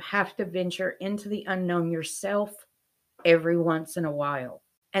sides, you have to venture into the unknown yourself every once in a while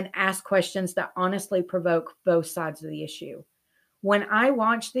and ask questions that honestly provoke both sides of the issue. When I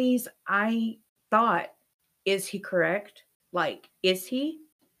watched these, I thought, is he correct? Like, is he?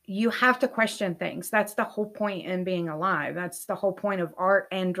 You have to question things. That's the whole point in being alive. That's the whole point of art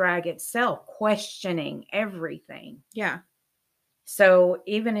and drag itself, questioning everything. Yeah. So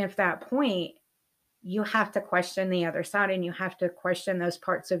even if that point, you have to question the other side, and you have to question those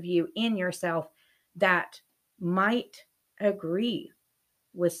parts of you in yourself that might agree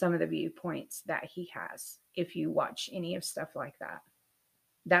with some of the viewpoints that he has. If you watch any of stuff like that,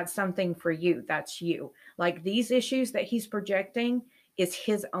 that's something for you. That's you. Like, these issues that he's projecting is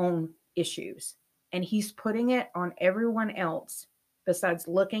his own issues, and he's putting it on everyone else, besides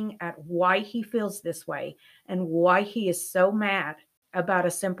looking at why he feels this way and why he is so mad about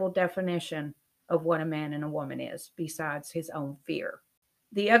a simple definition of what a man and a woman is, besides his own fear.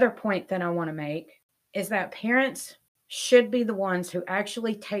 The other point that I want to make is that parents should be the ones who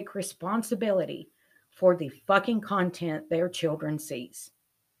actually take responsibility for the fucking content their children sees.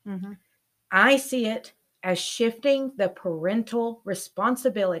 Mm-hmm. I see it as shifting the parental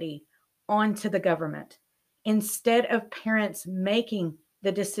responsibility onto the government instead of parents making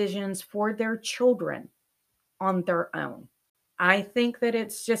the decisions for their children on their own. I think that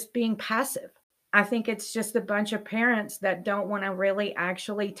it's just being passive. I think it's just a bunch of parents that don't want to really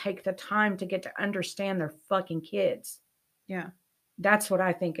actually take the time to get to understand their fucking kids. Yeah. That's what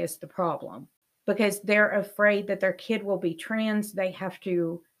I think is the problem. Because they're afraid that their kid will be trans. They have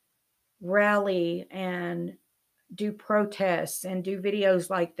to rally and do protests and do videos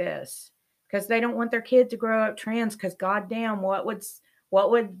like this because they don't want their kid to grow up trans, because goddamn, what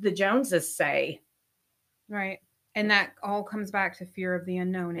would the Joneses say? Right. And that all comes back to fear of the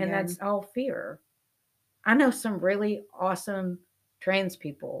unknown again. And that's all fear. I know some really awesome trans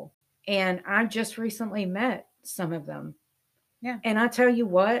people, and I just recently met some of them. Yeah. And I tell you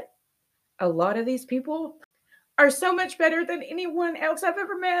what, a lot of these people are so much better than anyone else I've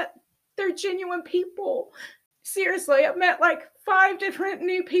ever met. They're genuine people. Seriously, I've met like 5 different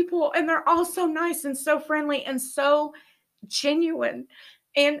new people, and they're all so nice and so friendly and so genuine.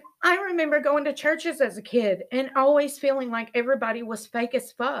 And I remember going to churches as a kid and always feeling like everybody was fake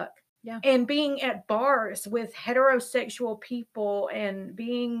as fuck. Yeah. And being at bars with heterosexual people and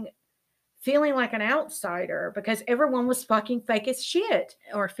feeling like an outsider because everyone was fucking fake as shit.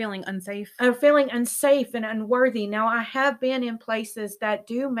 Or feeling unsafe. Or feeling unsafe and unworthy. Now, I have been in places that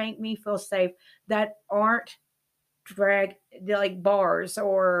do make me feel safe that aren't drag, like bars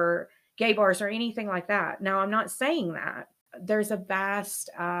or gay bars or anything like that. Now, I'm not saying that. There's a vast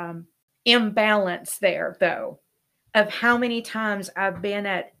imbalance there, though, of how many times I've been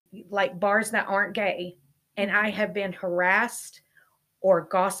at like bars that aren't gay, and I have been harassed or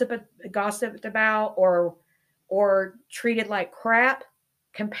gossiped about or treated like crap,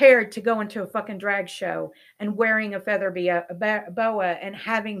 compared to going to a fucking drag show and wearing a feather boa and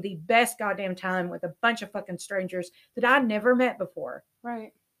having the best goddamn time with a bunch of fucking strangers that I never met before.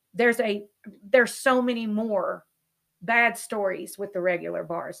 Right. There's so many more bad stories with the regular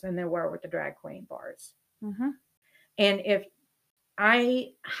bars than there were with the drag queen bars. Mm-hmm. And if I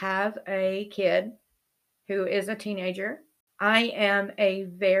have a kid who is a teenager, I am a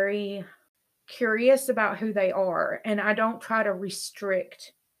very curious about who they are, and I don't try to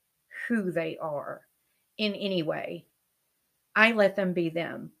restrict who they are in any way. I let them be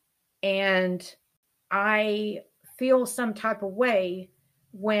them. And I feel some type of way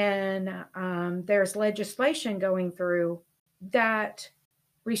when there's legislation going through that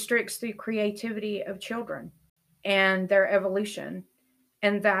restricts the creativity of children and their evolution.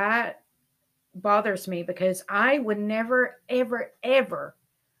 And that bothers me because I would never, ever, ever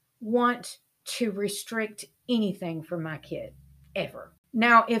want to restrict anything for my kid, ever.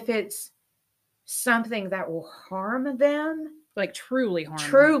 Now, if it's something that will harm them, like truly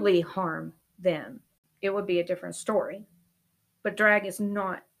harm them, it would be a different story. But drag is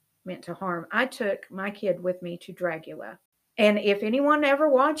not meant to harm. I took my kid with me to Dragula. And if anyone ever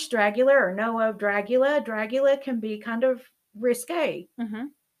watched Dragula or know of Dragula, Dragula can be kind of risque. Mm-hmm.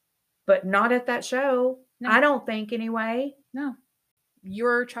 but not at that show. No. I don't think anyway. No.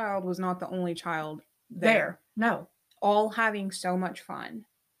 Your child was not the only child there. No. All having so much fun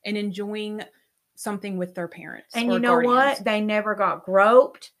and enjoying something with their parents. And or you know guardians. what? They never got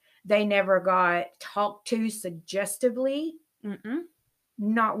groped. They never got talked to suggestively. Mm-mm.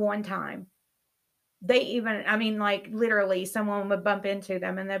 Not one time. They even, I mean, like literally someone would bump into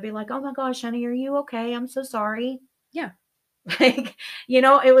them and they'd be like, oh my gosh, honey, are you okay? I'm so sorry. Yeah. Like, you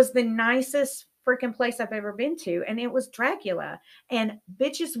know, it was the nicest freaking place I've ever been to. And it was Dracula. And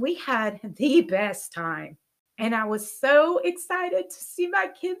bitches, we had the best time. And I was so excited to see my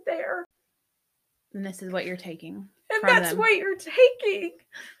kid there. And this is what you're taking. And from that's them. what you're taking.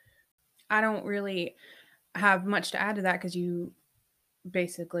 I don't really have much to add to that because you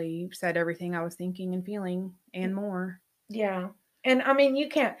basically said everything I was thinking and feeling and more. Yeah. And I mean, you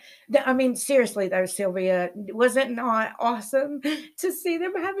can't, I mean, seriously though, Sylvia, was it not awesome to see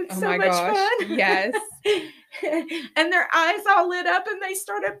them having so much fun? Yes. And their eyes all lit up and they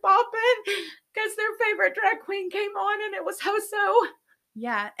started bopping because their favorite drag queen came on and it was Hoso.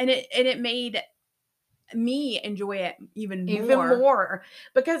 Yeah. And it made me enjoy it even more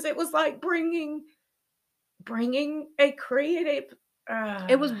because it was like bringing a creative,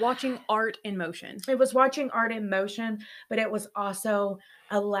 it was watching art in motion. It was watching art in motion, but it was also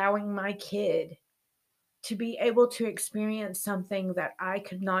allowing my kid to be able to experience something that I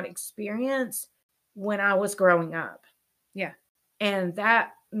could not experience when I was growing up. Yeah. And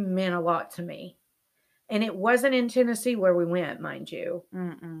that meant a lot to me. And it wasn't in Tennessee where we went, mind you.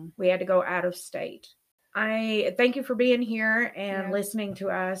 Mm-mm. We had to go out of state. I thank you for being here and listening to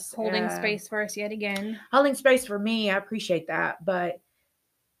us. Holding space for us yet again. Holding space for me. I appreciate that. But,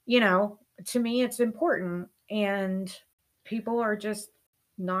 you know, to me, it's important. And people are just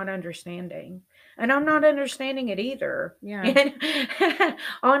not understanding. And I'm not understanding it either. Yeah. And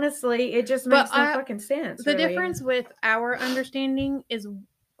honestly, it just makes no fucking sense. The difference with our understanding is,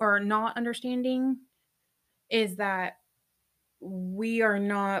 or not understanding, is that we are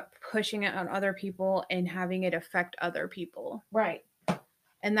not pushing it on other people and having it affect other people. Right.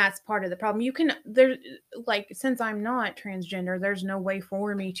 And that's part of the problem. You can, there, like, since I'm not transgender, there's no way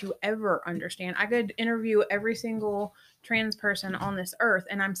for me to ever understand. I could interview every single trans person on this earth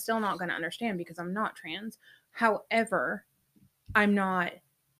and I'm still not going to understand because I'm not trans. However, I'm not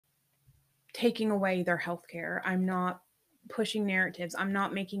taking away their health care. I'm not pushing narratives. I'm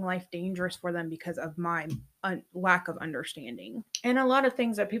not making life dangerous for them because of my lack of understanding. And a lot of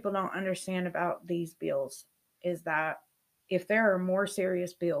things that people don't understand about these bills is that if there are more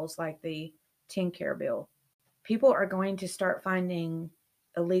serious bills like the TennCare bill, people are going to start finding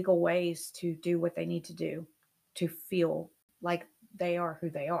illegal ways to do what they need to do to feel like they are who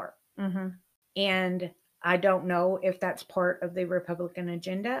they are. Mm-hmm. And I don't know if that's part of the Republican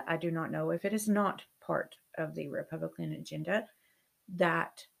agenda. I do not know if it is not part of the Republican agenda.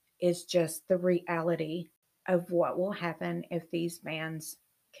 That is just the reality of what will happen if these bans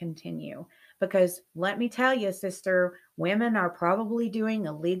continue. Because let me tell you, sister, women are probably doing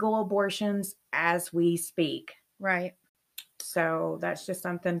illegal abortions as we speak. Right. So that's just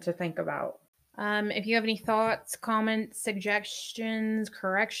something to think about. If you have any thoughts, comments, suggestions,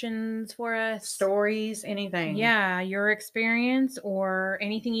 corrections for us, stories, anything. Yeah, your experience or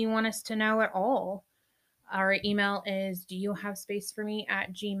anything you want us to know at all. Our email is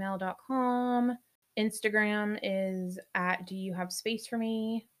doyouhavespaceforme@gmail.com. Instagram is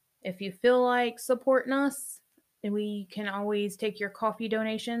 @doyouhavespaceforme. If you feel like supporting us, we can always take your coffee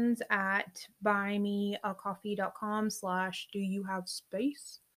donations at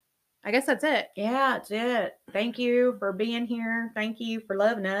buymeacoffee.com/doyouhavespace. I guess that's it. Yeah, that's it. Thank you for being here. Thank you for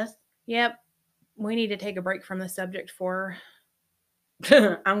loving us. Yep. We need to take a break from the subject for...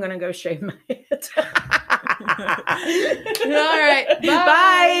 I'm going to go shave my head. All right. Bye.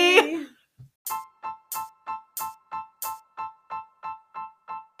 Bye.